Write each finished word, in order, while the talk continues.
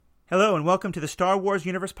Hello and welcome to the Star Wars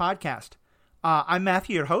Universe Podcast. I'm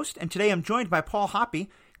Matthew, your host, and today I'm joined by Paul Hoppy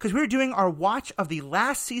because we're doing our watch of the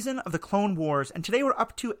last season of the Clone Wars, and today we're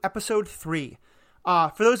up to Episode 3.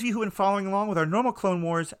 For those of you who have been following along with our normal Clone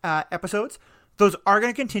Wars episodes, those are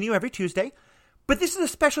going to continue every Tuesday, but this is a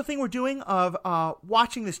special thing we're doing of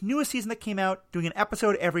watching this newest season that came out, doing an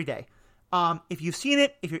episode every day. If you've seen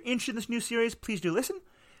it, if you're interested in this new series, please do listen.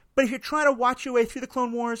 But if you're trying to watch your way through the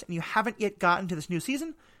Clone Wars and you haven't yet gotten to this new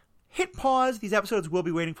season, hit pause. These episodes will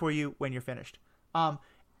be waiting for you when you're finished. And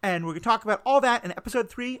we're going to talk about all that in Episode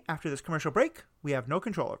 3 after this commercial break we have no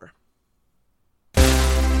control over.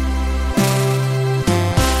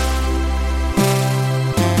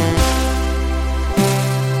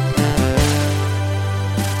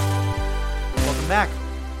 Welcome back.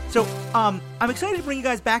 So, I'm excited to bring you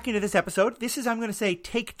guys back into this episode. This is, I'm going to say,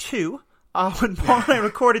 take 2. When Paul and I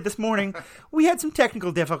recorded this morning, we had some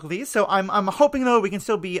technical difficulties, so I'm hoping, though, we can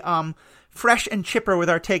still be fresh and chipper with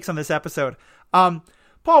our takes on this episode. Paul,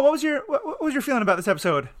 what was your feeling about this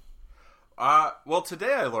episode? Well,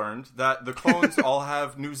 today I learned that the clones all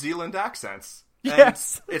have New Zealand accents. And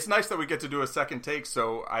yes. It's nice that we get to do a second take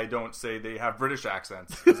so I don't say they have British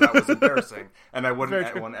accents, because that was embarrassing. And I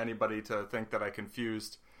wouldn't want anybody to think that I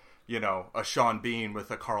confused, a Sean Bean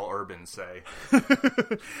with a Carl Urban, say.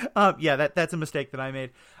 Yeah, that's a mistake that I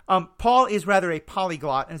made. Paul is rather a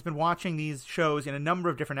polyglot and has been watching these shows in a number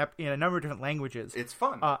of different languages. It's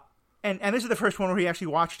fun. And this is the first one where he actually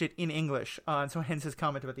watched it in English, and so hence his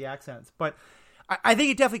comment about the accents. But I think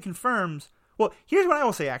it definitely confirms. Well, here's what I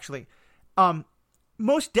will say, actually.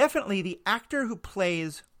 Most definitely, the actor who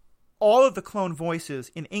plays all of the clone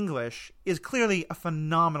voices in English is clearly a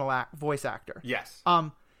phenomenal voice actor. Yes.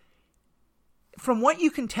 From what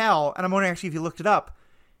you can tell, and I'm wondering actually if you looked it up,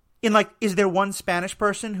 is there one Spanish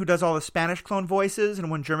person who does all the Spanish clone voices and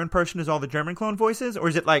one German person does all the German clone voices? Or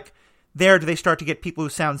is it do they start to get people who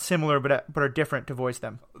sound similar but are different to voice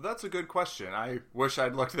them? That's a good question. I wish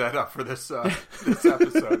I'd looked that up for this this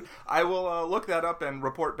episode. I will look that up and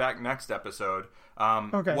report back next episode.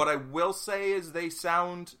 Okay. What I will say is they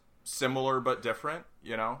sound similar but different,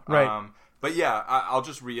 Right. But yeah, I'll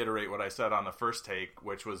just reiterate what I said on the first take,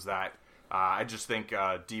 which was that I just think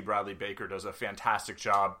D. Bradley Baker does a fantastic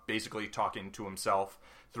job basically talking to himself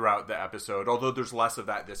throughout the episode, although there's less of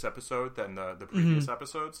that this episode than the previous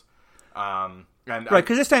episodes. Right,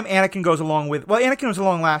 because this time Anakin goes along with... Well, Anakin was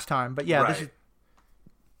along last time, but yeah. Right.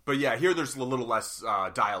 But yeah, here there's a little less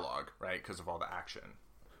dialogue, right, because of all the action.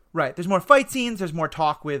 Right, there's more fight scenes, there's more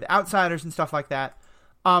talk with outsiders and stuff like that.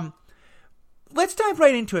 Let's dive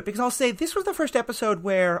right into it, because I'll say this was the first episode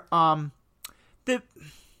where...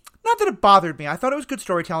 Not that it bothered me. I thought it was good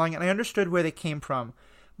storytelling, and I understood where they came from.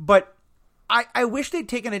 But I wish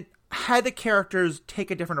they'd had the characters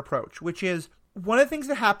take a different approach, which is one of the things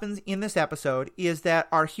that happens in this episode is that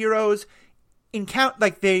our heroes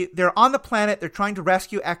they're on the planet, they're trying to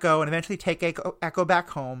rescue Echo and eventually take Echo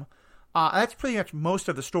back home. That's pretty much most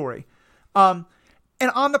of the story. And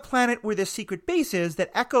on the planet where this secret base is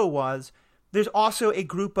that Echo was, there's also a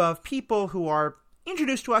group of people who are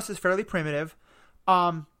introduced to us as fairly primitive.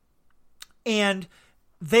 And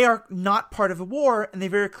they are not part of the war, and they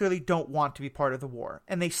very clearly don't want to be part of the war.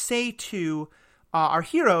 And they say to our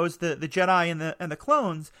heroes, the Jedi and the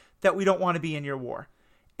clones, that we don't want to be in your war.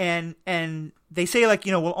 And they say,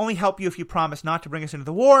 we'll only help you if you promise not to bring us into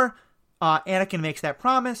the war. Anakin makes that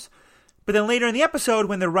promise. But then later in the episode,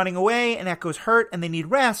 when they're running away and Echo's hurt and they need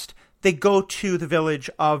rest, they go to the village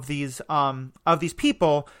of these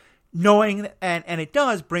people, knowing, and it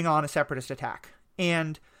does bring on a separatist attack.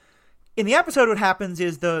 And in the episode, what happens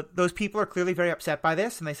is those people are clearly very upset by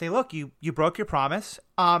this, and they say, look, you broke your promise.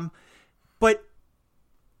 But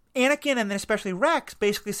Anakin, and then especially Rex,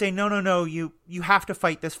 basically say, no, you have to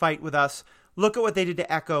fight this fight with us. Look at what they did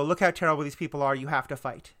to Echo. Look how terrible these people are. You have to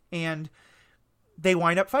fight. And they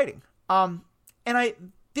wind up fighting.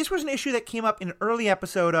 This was an issue that came up in an early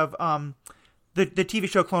episode of the TV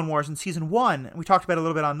show Clone Wars in Season 1. And we talked about it a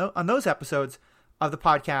little bit on those episodes of the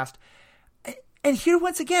podcast. And here,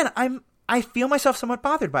 once again, I feel myself somewhat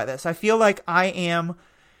bothered by this. I feel like I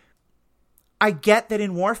get that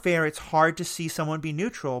in warfare it's hard to see someone be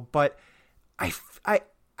neutral, but I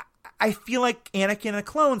feel like Anakin and the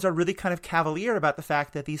clones are really kind of cavalier about the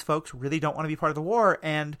fact that these folks really don't want to be part of the war.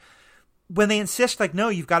 And when they insist, no,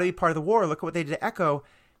 you've got to be part of the war, look at what they did to Echo,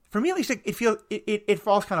 for me at least, it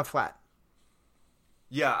falls kind of flat.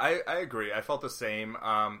 Yeah, I agree. I felt the same.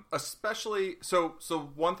 Especially, so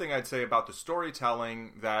one thing I'd say about the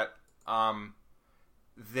storytelling that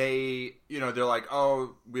they're like,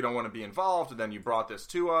 oh, we don't want to be involved, and then you brought this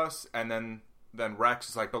to us, and then then Rex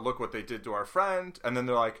is like, but look what they did to our friend. And then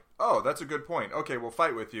they're like, oh, that's a good point. Okay, we'll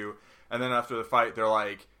fight with you. And then after the fight, they're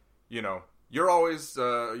like, you know, you're always,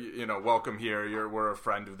 welcome here. We're a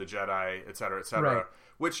friend of the Jedi, et cetera, et cetera. Right.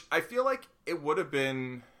 Which I feel like it would have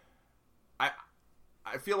been...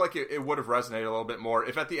 I feel like it would have resonated a little bit more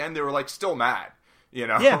if at the end they were, like, still mad, you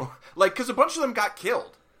know? Yeah. Like, because a bunch of them got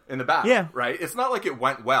killed in the battle, yeah. right? It's not like it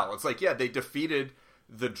went well. It's like, yeah, they defeated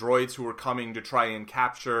the droids who were coming to try and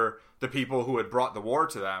capture the people who had brought the war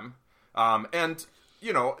to them. And,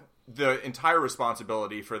 you know, the entire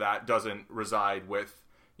responsibility for that doesn't reside with,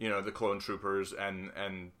 you know, the clone troopers and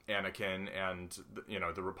Anakin and, you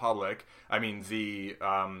know, the Republic. I mean, the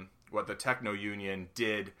Techno Union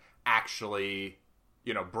did actually,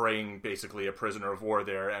 you know, bring basically a prisoner of war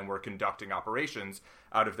there and were conducting operations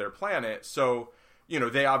out of their planet. So, you know,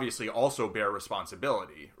 they obviously also bear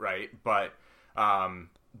responsibility, right? But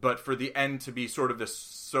for the end to be sort of this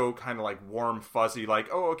so kind of like warm, fuzzy, like,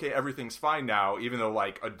 oh, okay, everything's fine now, even though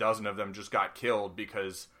like a dozen of them just got killed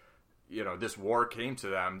because, you know, this war came to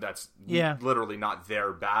them. That's literally not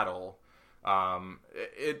their battle. I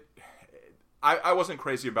wasn't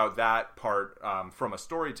crazy about that part from a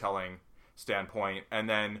storytelling standpoint. And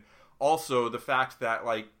then also the fact that,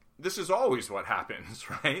 like, this is always what happens,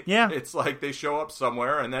 right? Yeah. It's like they show up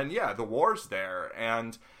somewhere and then, the war's there.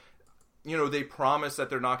 And, you know, they promise that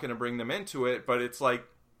they're not going to bring them into it, but it's like,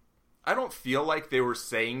 I don't feel like they were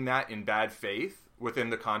saying that in bad faith within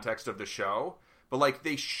the context of the show, but, like,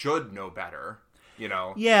 they should know better, you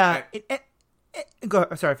know? Yeah. Go.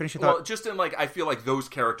 Sorry, finish your thought. Well, just in, like, I feel like those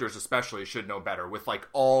characters especially should know better with, like,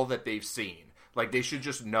 all that they've seen. Like, they should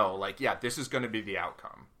just know, like, this is going to be the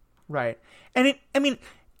outcome. Right. And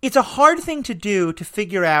it's a hard thing to do to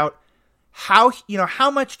figure out how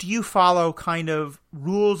much do you follow kind of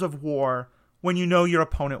rules of war when you know your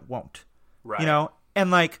opponent won't. Right. You know? And,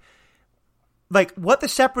 like what the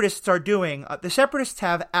Separatists are doing, the Separatists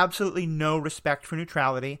have absolutely no respect for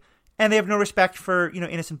neutrality, and they have no respect for, you know,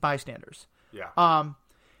 innocent bystanders. Yeah.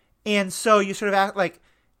 And so you sort of act like,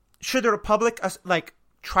 should the Republic, like,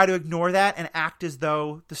 try to ignore that and act as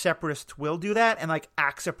though the Separatists will do that and, like,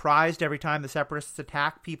 act surprised every time the Separatists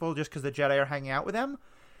attack people just because the Jedi are hanging out with them?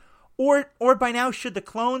 Or by now should the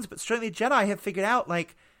clones, but certainly the Jedi, have figured out,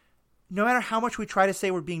 like, no matter how much we try to say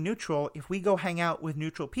we're being neutral, if we go hang out with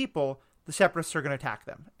neutral people, the Separatists are going to attack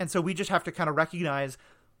them. And so we just have to kind of recognize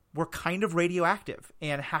we're kind of radioactive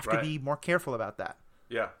and have to be more careful about that.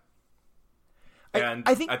 Yeah. And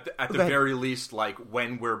I think, at the very least, like,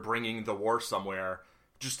 when we're bringing the war somewhere,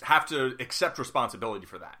 just have to accept responsibility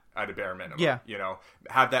for that at a bare minimum. Yeah. You know,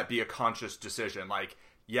 have that be a conscious decision. Like,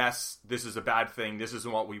 yes, this is a bad thing. This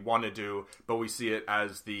isn't what we want to do, but we see it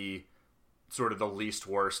as the sort of the least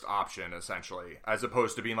worst option, essentially, as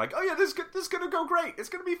opposed to being like, oh yeah, this is going to go great. It's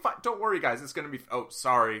going to be fine. Don't worry, guys. It's going to be, oh,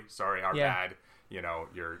 sorry, our bad. You know,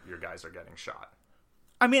 your guys are getting shot.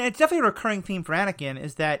 I mean, it's definitely a recurring theme for Anakin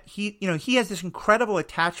is that he has this incredible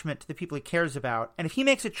attachment to the people he cares about. And if he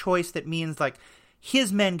makes a choice that means, like,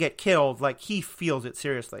 his men get killed, like, he feels it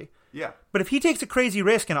seriously. Yeah. But if he takes a crazy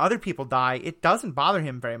risk and other people die, it doesn't bother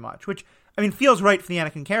him very much, which, I mean, feels right for the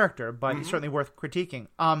Anakin character, but it's certainly worth critiquing.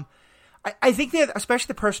 I think that especially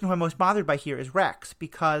the person who I'm most bothered by here is Rex,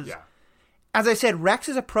 because, as I said,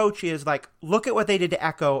 Rex's approach is like, look at what they did to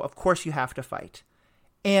Echo, of course you have to fight.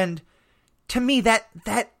 And to me, that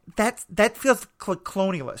feels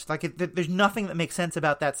colonialist. Like, there's nothing that makes sense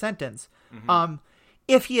about that sentence. Mm-hmm.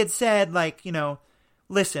 If he had said, like, you know,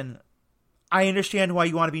 listen, I understand why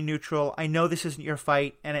you want to be neutral. I know this isn't your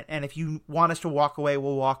fight, and if you want us to walk away,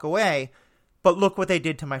 we'll walk away. But look what they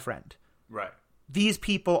did to my friend. Right. These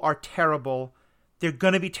people are terrible. They're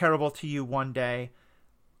going to be terrible to you one day.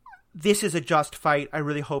 This is a just fight. I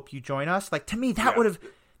really hope you join us. Like, to me, that would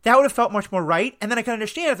have felt much more right. And then I can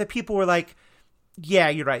understand if the people were like, yeah,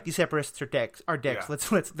 you're right. These Separatists are dicks. Yeah. Let's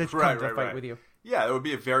come to the fight with you. Yeah, it would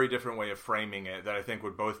be a very different way of framing it that I think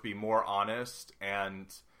would both be more honest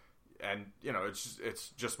and you know, it's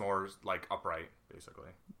just more, like, upright, basically.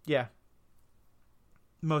 Yeah.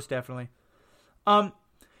 Most definitely.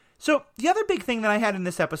 So the other big thing that I had in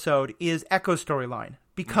this episode is Echo's storyline,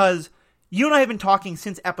 because you and I have been talking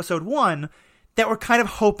since episode 1 that we're kind of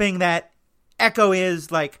hoping that Echo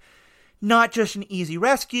is, like, not just an easy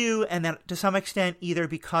rescue, and that to some extent either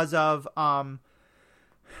because of,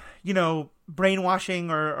 you know,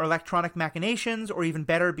 brainwashing or electronic machinations, or even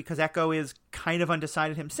better, because Echo is kind of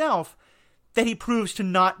undecided himself, that he proves to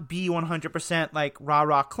not be 100% like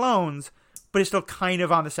rah-rah clones, but is still kind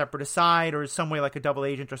of on the Separatist side, or is some way like a double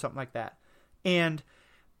agent or something like that. And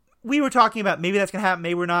we were talking about maybe that's going to happen,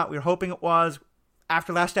 maybe we're not. We were hoping it was.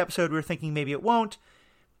 After last episode, we were thinking maybe it won't.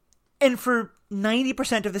 And for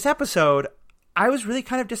 90% of this episode, I was really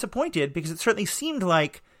kind of disappointed because it certainly seemed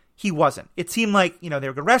like he wasn't. It seemed like, they were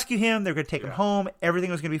going to rescue him, they were going to take him home,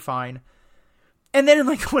 everything was going to be fine. And then in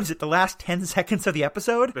what is it, the last 10 seconds of the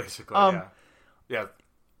episode? Basically, yeah.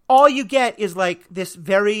 All you get is this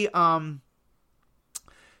very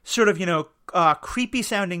sort of, creepy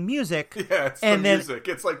sounding music. Yeah, it's the music.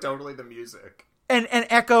 It's totally the music. And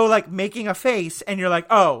Echo making a face, and you're like,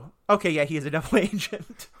 oh, okay, yeah, he is a double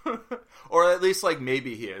agent. Or at least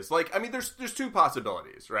maybe he is. There's two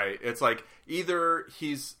possibilities, right? It's either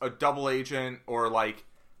he's a double agent or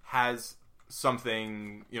has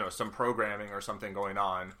something, some programming or something going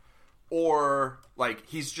on, or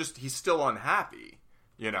he's still unhappy,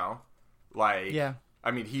 yeah.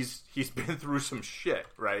 He's been through some shit,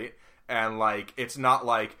 right? And it's not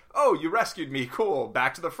oh, you rescued me, cool,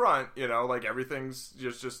 back to the front, everything's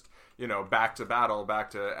just back to battle, back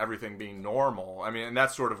to everything being normal. And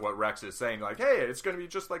that's sort of what Rex is saying, hey, it's going to be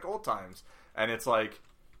just like old times. And it's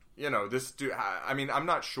this dude, I'm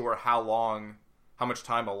not sure how much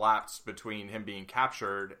time elapsed between him being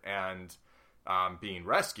captured and being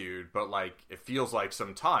rescued, but it feels like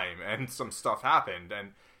some time and some stuff happened.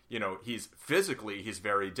 And he's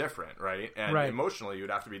very different, right? And emotionally, you'd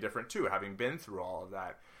have to be different too, having been through all of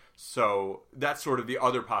that. So that's sort of the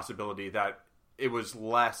other possibility, that it was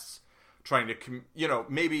less trying to,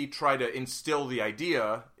 maybe try to instill the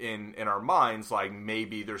idea in our minds,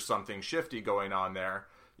 maybe there's something shifty going on there.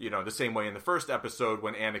 The same way in the first episode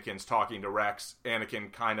when Anakin's talking to Rex,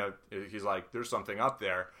 Anakin he's like, there's something up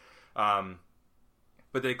there.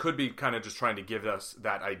 But they could be kind of just trying to give us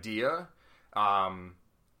that idea,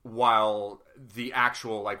 while the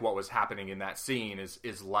actual, what was happening in that scene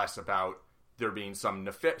is less about there being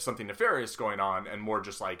something nefarious going on and more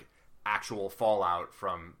just actual fallout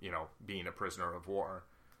from, being a prisoner of war.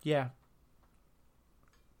 Yeah.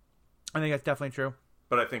 I think that's definitely true.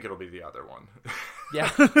 But I think it'll be the other one. Yeah.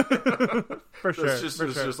 For sure. It's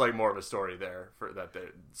just more of a story there for that.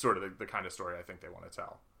 Sort of the kind of story I think they want to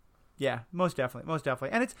tell. Yeah, most definitely.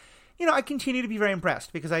 And it's, I continue to be very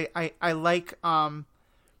impressed because I like,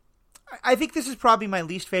 I think this is probably my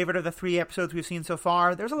least favorite of the 3 episodes we've seen so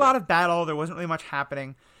far. There's a lot of battle. There wasn't really much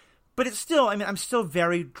happening. But it's still, I'm still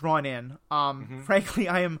very drawn in. Frankly,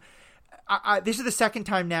 this is the second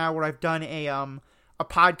time now where I've done a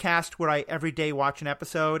podcast where I every day watch an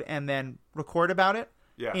episode and then record about it.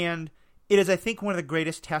 Yeah. And it is, I think, one of the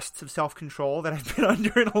greatest tests of self-control that I've been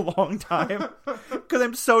under in a long time. Because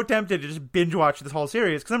I'm so tempted to just binge watch this whole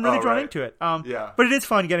series because I'm really drawn into it. Yeah. But it is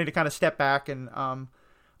fun getting to kind of step back and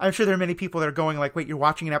I'm sure there are many people that are going wait, you're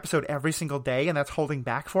watching an episode every single day and that's holding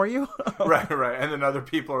back for you? Right. And then other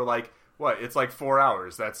people are like, what? It's 4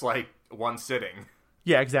 hours. That's one sitting.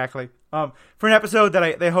 Yeah, exactly. For an episode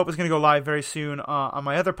that they hope is going to go live very soon on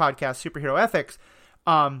my other podcast, Superhero Ethics,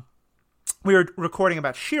 we were recording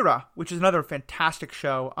about She-Ra, which is another fantastic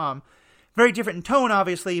show. Very different in tone,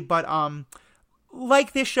 obviously, but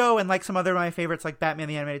like this show and like some other of my favorites, like Batman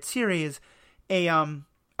the Animated Series,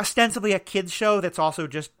 ostensibly a kids show that's also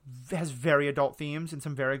just has very adult themes in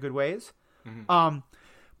some very good ways. Mm-hmm.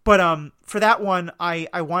 But for that one,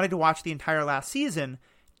 I wanted to watch the entire last season,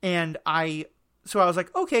 and so I was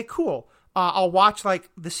like, okay, cool. I'll watch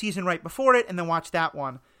the season right before it and then watch that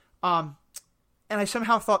one. And I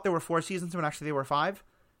somehow thought there were 4 seasons when actually there were 5.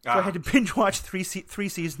 So I had to binge watch 3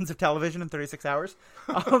 seasons of television in 36 hours.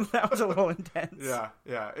 That was a little intense.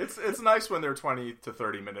 Yeah. It's nice when they're 20 to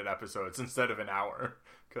 30 minute episodes instead of an hour.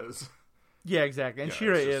 Yeah, exactly. And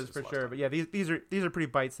She-Ra is for sure. Time. But yeah, these are pretty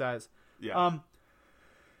bite sized. Yeah.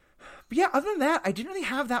 But yeah, other than that, I didn't really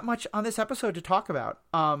have that much on this episode to talk about.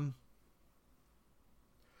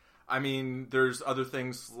 There's other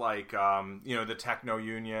things like, the Techno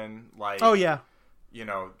Union, oh yeah,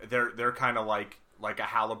 they're kind of like a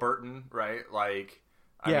Halliburton, right?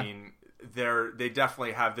 They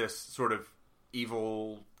definitely have this sort of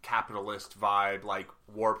evil capitalist vibe, like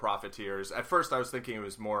war profiteers. At first I was thinking it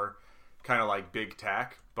was more kind of like big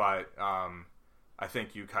tech, but I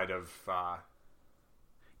think you kind of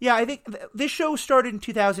yeah, I think this show started in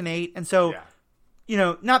 2008, and so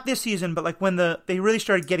not this season, but when they really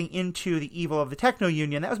started getting into the evil of the Techno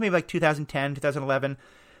Union, that was maybe 2010, 2011.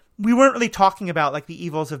 We weren't really talking about the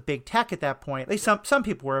evils of big tech at that point. At least some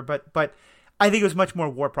people were, but I think it was much more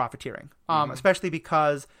war profiteering, especially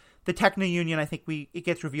because the Techno Union, I think it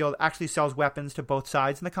gets revealed, actually sells weapons to both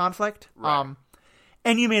sides in the conflict. Right.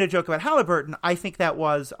 And you made a joke about Halliburton. I think that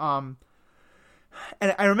was, and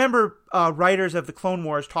I remember writers of the Clone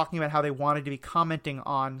Wars talking about how they wanted to be commenting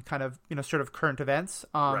on kind of, sort of current events.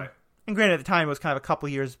 Right. And granted, at the time, it was kind of a couple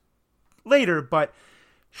years later, but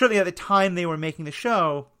surely at the time they were making the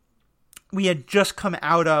show, we had just come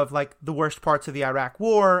out of like the worst parts of the Iraq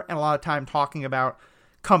War, and a lot of time talking about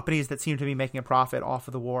companies that seem to be making a profit off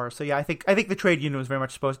of the war. So yeah, I think the trade union was very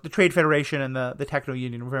much the Trade Federation and the Techno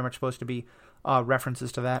Union were very much supposed to be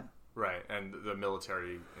references to that. Right, and the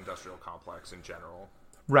military-industrial complex in general.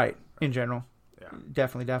 Right, in general. Yeah.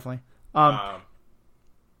 Definitely. Go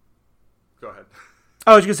ahead.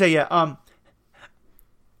 I was going to say, yeah.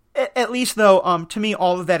 At least, though, to me,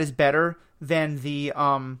 all of that is better than the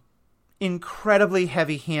incredibly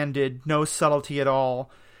heavy-handed, no subtlety at all,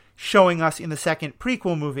 showing us in the second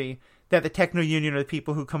prequel movie that the Techno Union are the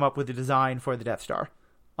people who come up with the design for the Death Star.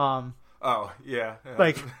 Oh, yeah.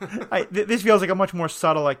 Like, this feels like a much more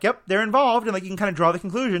subtle, like, yep, they're involved, and like you can kind of draw the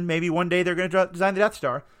conclusion. Maybe one day they're going to design the Death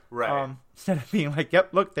Star. Right. Instead of being like,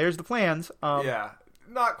 yep, look, there's the plans. Yeah.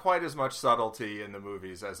 Not quite as much subtlety in the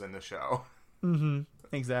movies as in the show. Mm-hmm.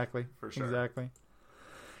 Exactly. For sure. Exactly.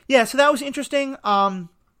 Yeah, so that was interesting. I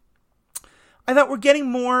thought we're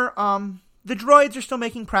getting more... the droids are still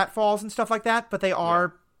making pratfalls and stuff like that, but they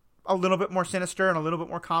are a little bit more sinister and a little bit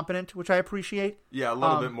more competent, which I appreciate. Yeah, a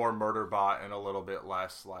little bit more Murderbot and a little bit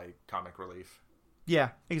less, like, comic relief. Yeah,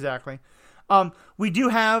 exactly. We do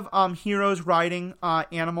have heroes riding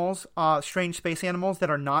animals, strange space animals that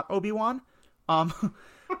are not Obi-Wan.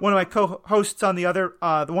 One of my co-hosts on the other,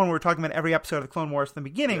 the one we were talking about every episode of the Clone Wars from the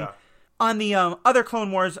beginning, on the other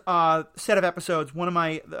Clone Wars set of episodes, one of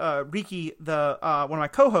my, Riki, one of my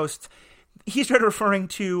co-hosts, he started referring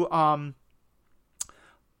to,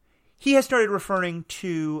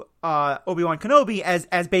 Obi-Wan Kenobi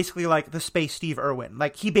as basically like the space Steve Irwin.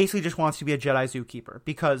 Like, he basically just wants to be a Jedi zookeeper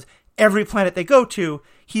because every planet they go to,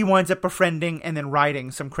 he winds up befriending and then riding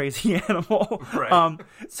some crazy animal. Right.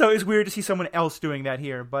 So it's weird to see someone else doing that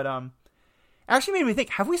here. But actually made me think,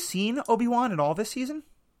 have we seen Obi-Wan at all this season?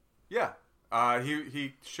 Yeah.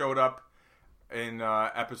 He showed up in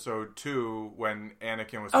episode 2 when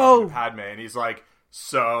Anakin was talking to Padme, and he's like,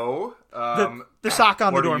 so... the sock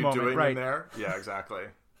on the door moment, what are you doing right. in there? Yeah, exactly.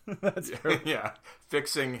 That's true. Yeah.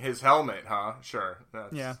 Fixing his helmet, huh? Sure.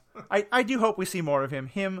 Yeah. I do hope we see more of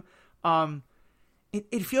him.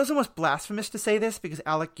 It feels almost blasphemous to say this because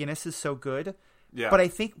Alec Guinness is so good. Yeah. But I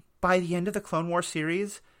think by the end of the Clone Wars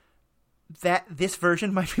series, that this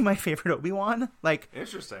version might be my favorite Obi-Wan. Like,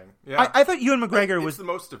 interesting. Yeah. I thought Ewan McGregor was the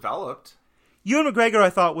most developed. Ewan McGregor, I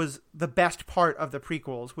thought, was the best part of the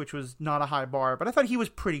prequels, which was not a high bar, but I thought he was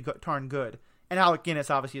pretty darn good. And Alec Guinness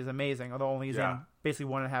obviously is amazing, although only he's in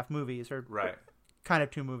basically 1.5 movies, or kind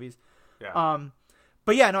of 2 movies. Yeah.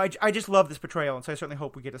 But yeah, no, I just love this portrayal, and so I certainly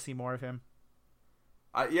hope we get to see more of him.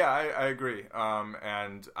 I agree.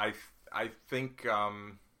 And I think, I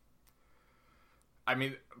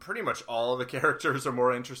mean, pretty much all of the characters are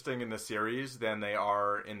more interesting in the series than they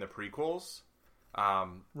are in the prequels.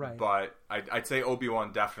 Right. But I'd say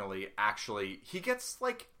Obi-Wan definitely he gets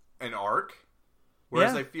like an arc,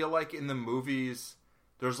 whereas I feel like in the movies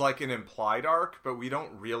there's like an implied arc, but we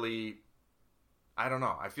don't really, I don't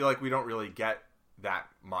know. I feel like we don't really get that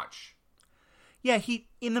much. Yeah,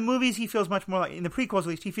 in the movies he feels much more like, in the prequels at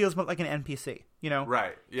least, he feels more like an NPC, you know?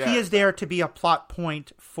 Right. Yeah. He is there to be a plot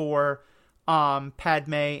point for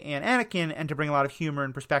Padme and Anakin, and to bring a lot of humor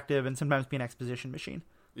and perspective, and sometimes be an exposition machine.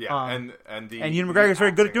 Yeah, and Ewan McGregor is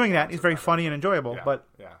very good at doing that. He's very funny and enjoyable.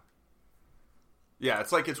 Yeah,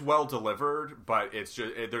 it's like it's well delivered, but it's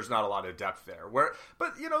just there's not a lot of depth there.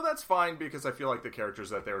 But you know, that's fine because I feel like the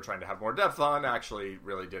characters that they were trying to have more depth on actually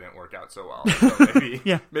really didn't work out so well. So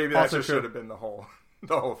maybe that just should have been the whole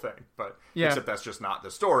thing. But except that's just not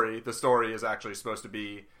the story. The story is actually supposed to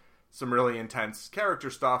be some really intense character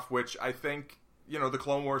stuff, which I think, you know, the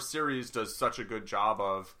Clone Wars series does such a good job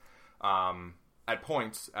of. At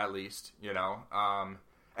points, at least, you know.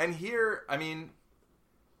 And here, I mean,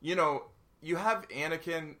 you know, you have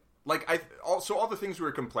Anakin, like, so all the things we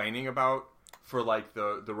were complaining about for, like,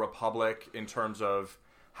 the Republic in terms of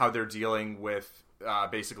how they're dealing with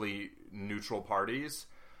basically neutral parties,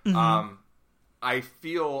 I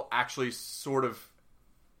feel actually sort of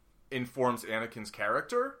informs Anakin's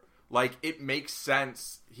character. Like, it makes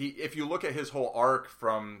sense. If you look at his whole arc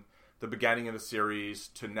from the beginning of the series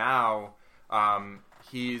to now,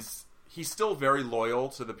 he's still very loyal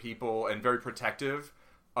to the people and very protective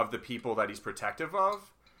of the people that he's protective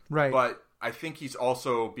of. Right. But I think he's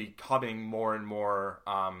also becoming more and more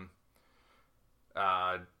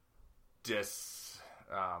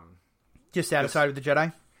dissatisfied with the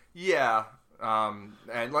Jedi. Yeah.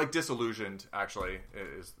 And like disillusioned actually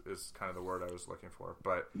is kind of the word I was looking for.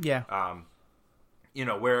 But you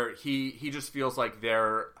know, where he just feels like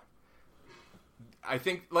they're, I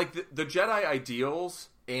think, like, the Jedi ideals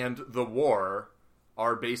and the war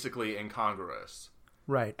are basically incongruous.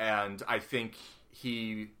 Right. And I think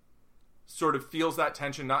he sort of feels that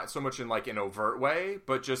tension, not so much in like an overt way,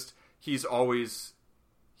 but just he's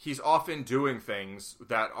often doing things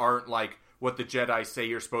that aren't like what the Jedi say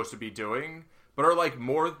you're supposed to be doing, but are like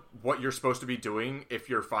more what you're supposed to be doing if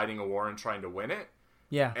you're fighting a war and trying to win it.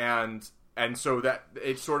 Yeah. And so that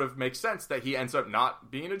it sort of makes sense that he ends up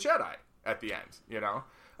not being a Jedi at the end, you know?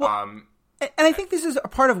 Well, and I think this is a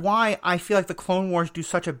part of why I feel like the Clone Wars do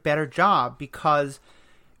such a better job, because,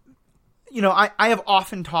 you know, I have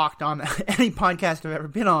often talked on any podcast I've ever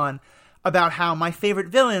been on about how my favorite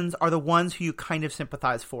villains are the ones who you kind of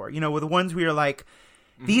sympathize for. You know, the ones where you're like,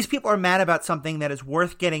 these people are mad about something that is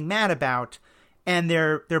worth getting mad about, and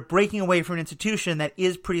they're breaking away from an institution that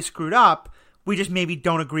is pretty screwed up. We just maybe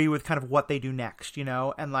don't agree with kind of what they do next, you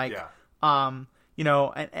know? And like, you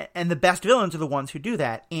know, and the best villains are the ones who do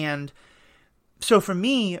that. And so for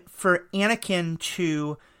me, for Anakin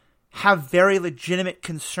to have very legitimate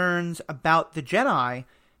concerns about the Jedi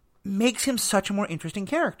makes him such a more interesting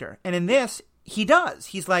character. And in this, he does.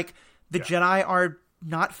 He's like, the Jedi are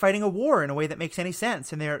not fighting a war in a way that makes any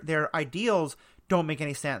sense, and their ideals don't make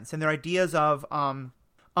any sense, and their ideas of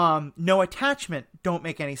no attachment don't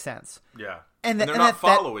make any sense. Yeah, and they're not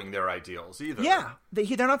following their ideals either. Yeah,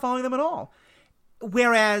 they're not following them at all.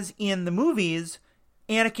 Whereas in the movies,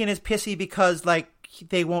 Anakin is pissy because like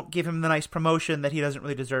they won't give him the nice promotion that he doesn't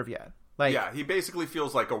really deserve yet. Like, yeah, he basically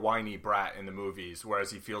feels like a whiny brat in the movies,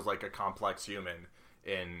 whereas he feels like a complex human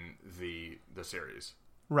in the series.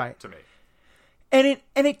 Right. To me. And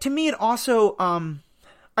it to me it also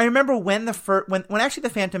I remember when when actually the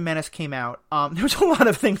Phantom Menace came out, there was a lot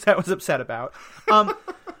of things I was upset about.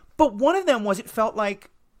 But one of them was it felt like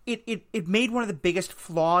it made one of the biggest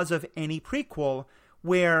flaws of any prequel,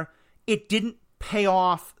 where it didn't pay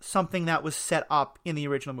off something that was set up in the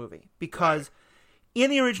original movie. Because in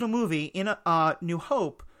the original movie, in New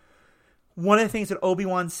Hope, one of the things that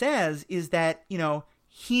Obi-Wan says is that, you know,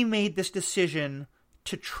 he made this decision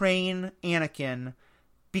to train Anakin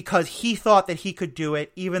because he thought that he could do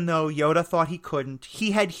it, even though Yoda thought he couldn't.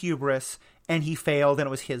 He had hubris, and he failed, and it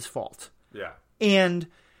was his fault. Yeah. And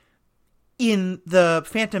in the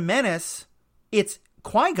Phantom Menace, it's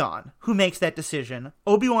Qui-Gon who makes that decision.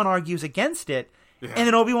 Obi-Wan argues against it, and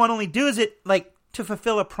then Obi-Wan only does it, like, to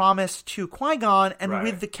fulfill a promise to Qui-Gon and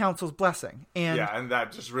with the Council's blessing. And and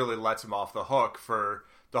that just really lets him off the hook for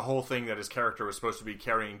the whole thing that his character was supposed to be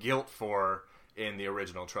carrying guilt for in the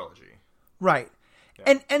original trilogy. Right.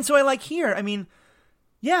 Yeah. And so I like here, I mean,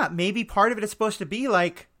 yeah, maybe part of it is supposed to be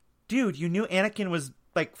like, dude, you knew Anakin was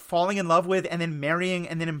like falling in love with and then marrying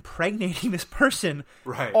and then impregnating this person,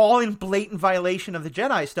 all in blatant violation of the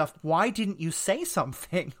Jedi stuff. Why didn't you say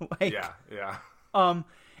something? Like, and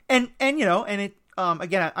you know, and it,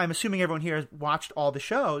 again, I'm assuming everyone here has watched all the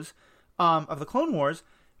shows, of the Clone Wars.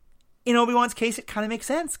 In Obi-Wan's case, it kind of makes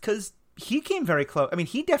sense because he came very close. I mean,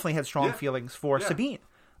 he definitely had strong feelings for Sabine,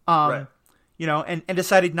 you know, and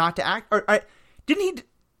decided not to act. Or did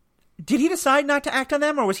he decide not to act on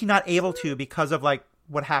them, or was he not able to because of like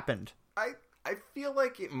what happened? I feel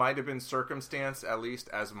like it might have been circumstance, at least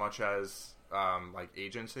as much as like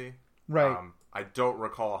agency. Right. I don't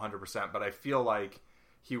recall 100%, but I feel like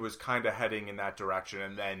he was kind of heading in that direction,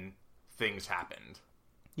 and then things happened.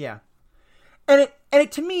 Yeah, and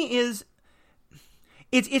it to me is.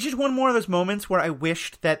 It's just one more of those moments where I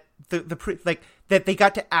wished that that they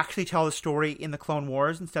got to actually tell the story in the Clone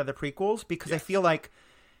Wars instead of the prequels, because I feel like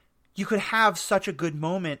you could have such a good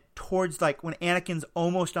moment towards like when Anakin's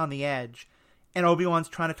almost on the edge and Obi-Wan's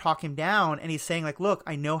trying to talk him down, and he's saying like, look,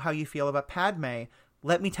 I know how you feel about Padme.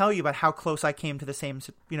 Let me tell you about how close I came to the same,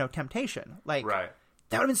 you know, temptation. Like, that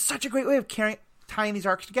would have been such a great way of tying these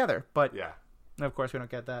arcs together. But of course, we don't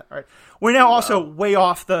get that. All right. We're now also way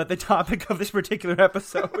off the topic of this particular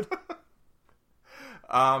episode.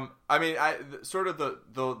 I mean, sort of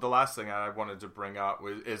the last thing I wanted to bring up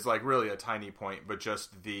is like really a tiny point, but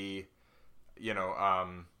just the, you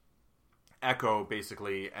know, Echo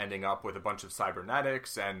basically ending up with a bunch of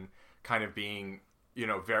cybernetics and kind of being, you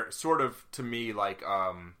know, very sort of to me like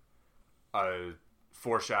a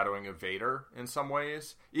foreshadowing of Vader in some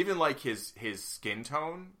ways. Even like his skin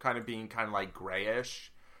tone kind of being kind of like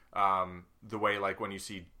grayish, the way like when you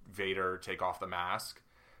see Vader take off the mask.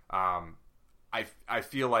 I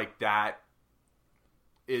feel like that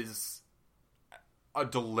is a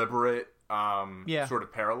deliberate sort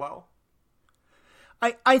of parallel.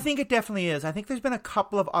 I think it definitely is. I think there's been a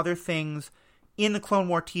couple of other things in the Clone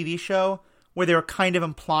War TV show where they were kind of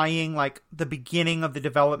implying like the beginning of the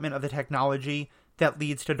development of the technology that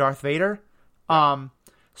leads to Darth Vader.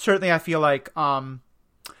 Certainly I feel like, and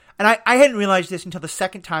And I hadn't realized this until the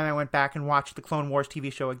second time I went back and watched the Clone Wars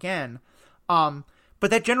TV show again.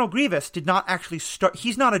 But that General Grievous did not actually start.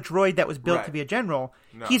 He's not a droid that was built to be a general.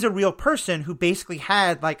 No. He's a real person who basically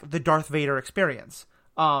had like the Darth Vader experience.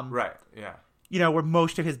 Right. Yeah. You know, where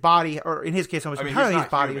most of his body, or in his case, almost entirely his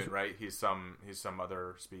body, human, right? He's some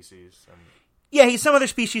other species. And... Yeah, he's some other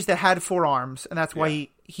species that had 4 arms, and that's why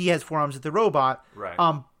he has 4 arms as the robot. Right.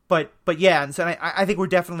 But yeah, and so I think we're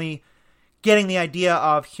definitely getting the idea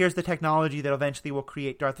of here's the technology that eventually will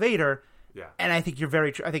create Darth Vader. Yeah. And I think you're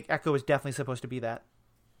very true. I think Echo is definitely supposed to be that.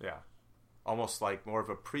 Yeah. Almost like more of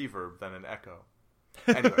a preverb than an echo.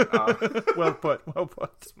 Anyway. Well put.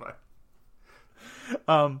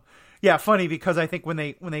 Yeah, funny because I think when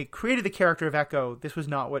they created the character of Echo, this was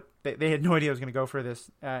not what they had no idea I was going to go for this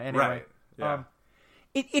anyway. Right. Yeah.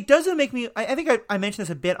 It doesn't make me. I think I mentioned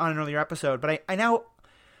this a bit on an earlier episode, but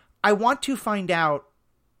I want to find out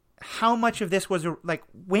how much of this was like.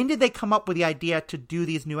 When did they come up with the idea to do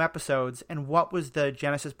these new episodes, and what was the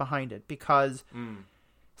genesis behind it? Because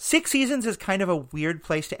 6 seasons is kind of a weird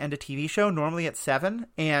place to end a TV show. Normally it's 7,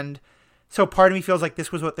 and so part of me feels like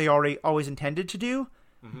this was what they always intended to do.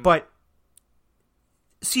 Mm-hmm. But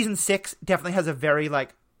season 6 definitely has a very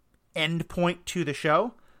like end point to the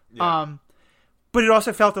show. Yeah. But it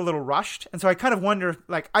also felt a little rushed. And so I kind of wonder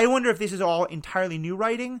if this is all entirely new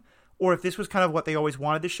writing or if this was kind of what they always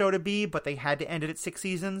wanted the show to be, but they had to end it at 6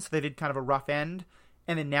 seasons. So they did kind of a rough end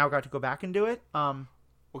and then now got to go back and do it. Well,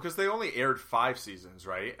 because they only aired 5 seasons,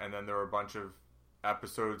 right? And then there were a bunch of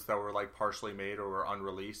episodes that were like partially made or were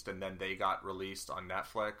unreleased and then they got released on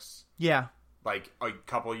Netflix. Yeah. Like a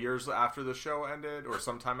couple years after the show ended or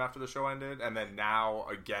sometime after the show ended. And then now,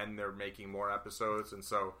 again, they're making more episodes. And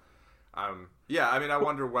so, yeah, I mean, I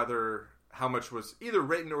wonder how much was either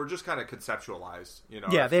written or just kind of conceptualized, you know?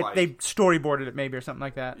 Yeah, they storyboarded it maybe or something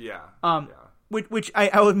like that. Yeah. Which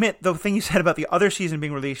I'll admit, the thing you said about the other season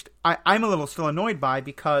being released, I'm a little still annoyed by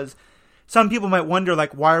because some people might wonder,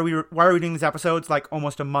 like, why are we doing these episodes like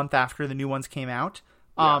almost a month after the new ones came out?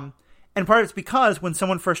 Yeah. And part of it's because when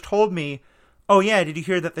someone first told me, oh yeah, did you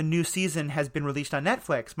hear that the new season has been released on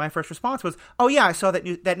Netflix? My first response was, oh yeah, I saw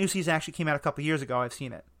that new season actually came out a couple years ago. I've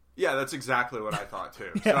seen it. Yeah, that's exactly what I thought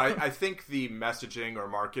too. Yeah. So I think the messaging or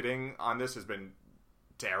marketing on this has been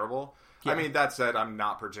terrible. Yeah. I mean, that said, I'm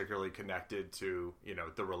not particularly connected to, you know,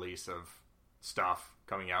 the release of stuff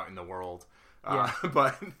coming out in the world. Yeah.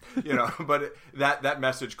 But, you know, that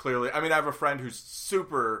message clearly, I mean, I have a friend who's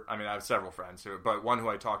super, I mean, I have several friends, but one who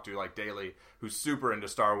I talk to like daily, who's super into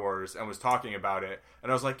Star Wars and was talking about it.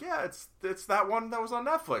 And I was like, yeah, it's that one that was on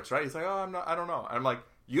Netflix, right? He's like, oh, I don't know. And I'm like,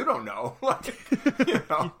 you don't know. Like, you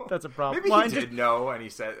know, that's a problem. Maybe he did know and he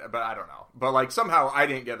said, but I don't know. But like somehow I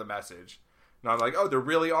didn't get the message. And I'm like, oh, there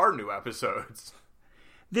really are new episodes.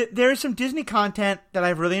 There is some Disney content that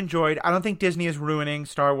I've really enjoyed. I don't think Disney is ruining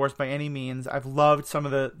Star Wars by any means. I've loved some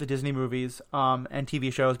of the Disney movies and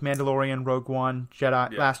TV shows, Mandalorian, Rogue One,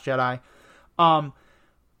 Last Jedi.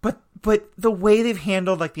 But the way they've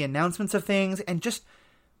handled like the announcements of things and just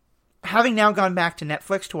having now gone back to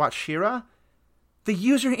Netflix to watch She-Ra, the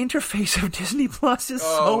user interface of Disney Plus is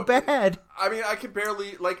so bad. I mean, I can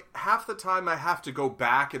barely, like, half the time I have to go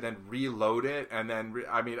back and then reload it, and then,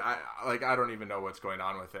 I don't even know what's going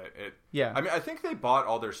on with it. Yeah. I mean, I think they bought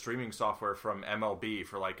all their streaming software from MLB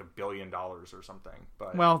for, like, $1 billion or something.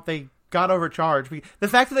 But well, they got overcharged. The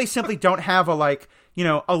fact that they simply don't have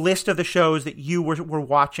a list of the shows that you were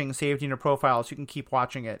watching saved in your profile so you can keep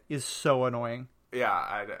watching it is so annoying. Yeah,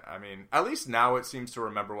 I mean, at least now it seems to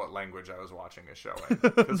remember what language I was watching a show in.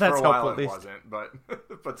 Because for a while it wasn't,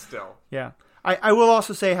 but still. Yeah. I will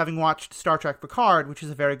also say, having watched Star Trek Picard, which is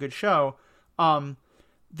a very good show,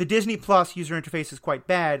 the Disney Plus user interface is quite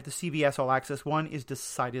bad. The CBS All Access one is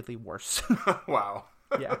decidedly worse. Wow.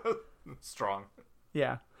 Yeah. Strong.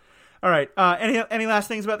 Yeah. All right. Any last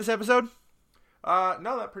things about this episode?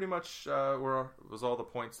 No, that pretty much was all the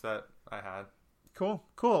points that I had. Cool.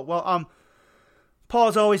 Well, Paul,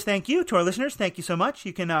 as always, thank you. To our listeners, thank you so much.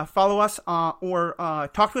 You can follow us or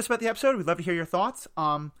talk to us about the episode. We'd love to hear your thoughts.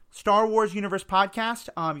 Star Wars Universe Podcast.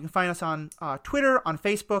 You can find us on Twitter, on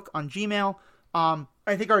Facebook, on Gmail.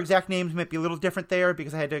 I think our exact names might be a little different there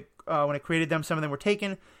because I had to, when I created them, some of them were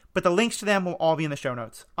taken. But the links to them will all be in the show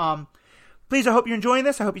notes. Please, I hope you're enjoying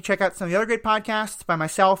this. I hope you check out some of the other great podcasts by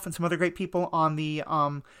myself and some other great people on the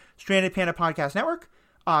Stranded Panda Podcast Network.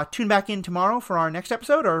 Tune back in tomorrow for our next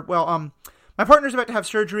episode. My partner's about to have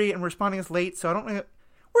surgery, and we're responding this late, so we're going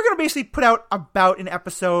to basically put out about an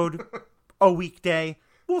episode a weekday.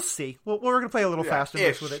 We'll see. We're going to play a little fast and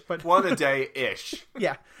loose with it. But one a day-ish.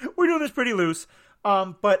 Yeah, we're doing this pretty loose.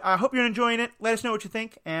 But I hope you're enjoying it. Let us know what you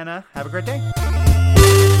think, and have a great day.